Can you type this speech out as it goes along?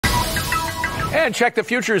And check the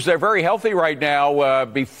futures. They're very healthy right now.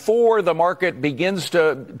 Before the market begins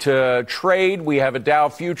to trade, we have a Dow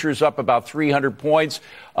futures up about 300 points.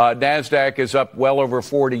 NASDAQ is up well over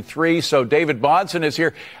 43. So David Bahnsen is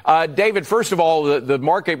here. David, first of all, the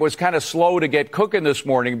market was kind of slow to get cooking this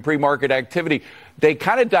morning, pre-market activity. They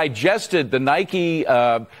kind of digested the Nike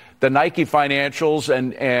financials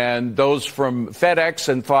and those from FedEx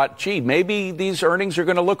and thought, gee, maybe these earnings are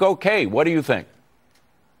going to look okay. What do you think?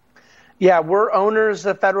 Yeah, we're owners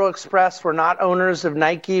of Federal Express. We're not owners of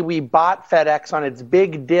Nike. We bought FedEx on its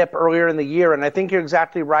big dip earlier in the year, and I think you're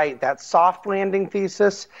exactly right. That soft landing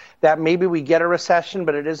thesis, that maybe we get a recession,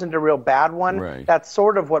 but it isn't a real bad one, right. That's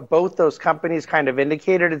sort of what both those companies kind of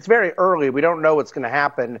indicated. It's very early. We don't know what's going to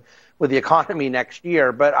happen with the economy next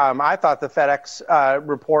year, but I thought the FedEx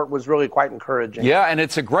report was really quite encouraging. Yeah, and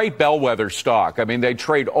it's a great bellwether stock. I mean, they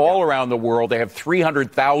trade all around the world. They have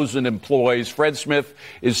 300,000 employees. Fred Smith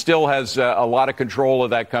still has a lot of control of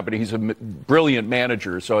that company. He's a brilliant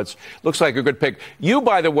manager, so it looks like a good pick. You,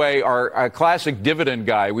 by the way, are a classic dividend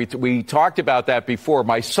guy. We talked about that before.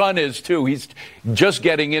 My son is, too. He's just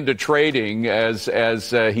getting into trading as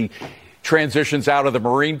he transitions out of the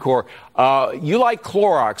Marine Corps. You like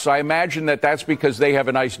Clorox. I imagine that's because they have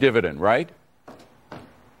a nice dividend, right?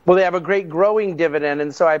 Well, they have a great growing dividend,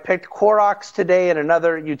 and so I picked Clorox today and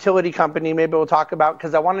another utility company maybe we'll talk about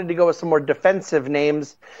because I wanted to go with some more defensive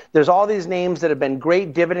names. There's all these names that have been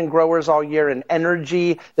great dividend growers all year in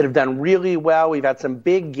energy that have done really well. We've had some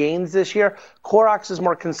big gains this year. Clorox is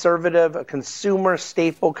more conservative, a consumer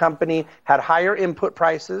staple company, had higher input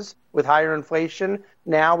prices with higher inflation.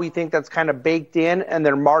 Now we think that's kind of baked in, and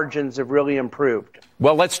their margins have really improved.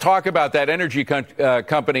 Well, let's talk about that energy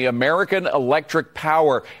company, American Electric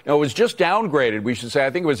Power. It was just downgraded, we should say. I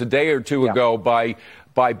think it was a day or two ago by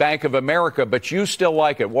Bank of America, but you still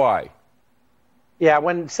like it. Why? Yeah,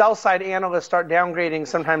 when sell-side analysts start downgrading,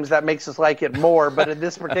 sometimes that makes us like it more. But in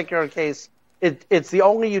this particular case, it's the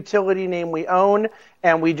only utility name we own,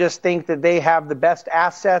 and we just think that they have the best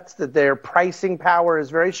assets, that their pricing power is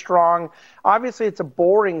very strong. Obviously, it's a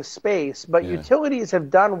boring space, but utilities have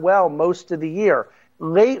done well most of the year.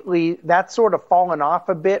 Lately, that's sort of fallen off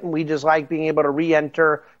a bit, and we just like being able to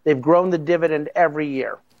re-enter. They've grown the dividend every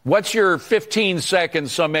year. What's your 15-second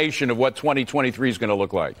summation of what 2023 is going to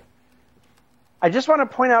look like? I just want to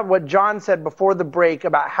point out what John said before the break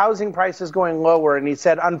about housing prices going lower, and he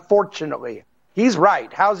said, unfortunately. He's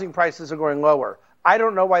right. Housing prices are going lower. I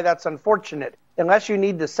don't know why that's unfortunate. Unless you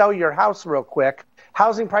need to sell your house real quick.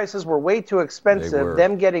 Housing prices were way too expensive.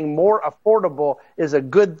 Them getting more affordable is a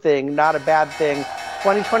good thing, not a bad thing.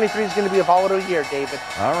 2023 is going to be a volatile year, David.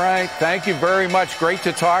 All right. Thank you very much. Great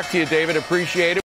to talk to you, David. Appreciate it.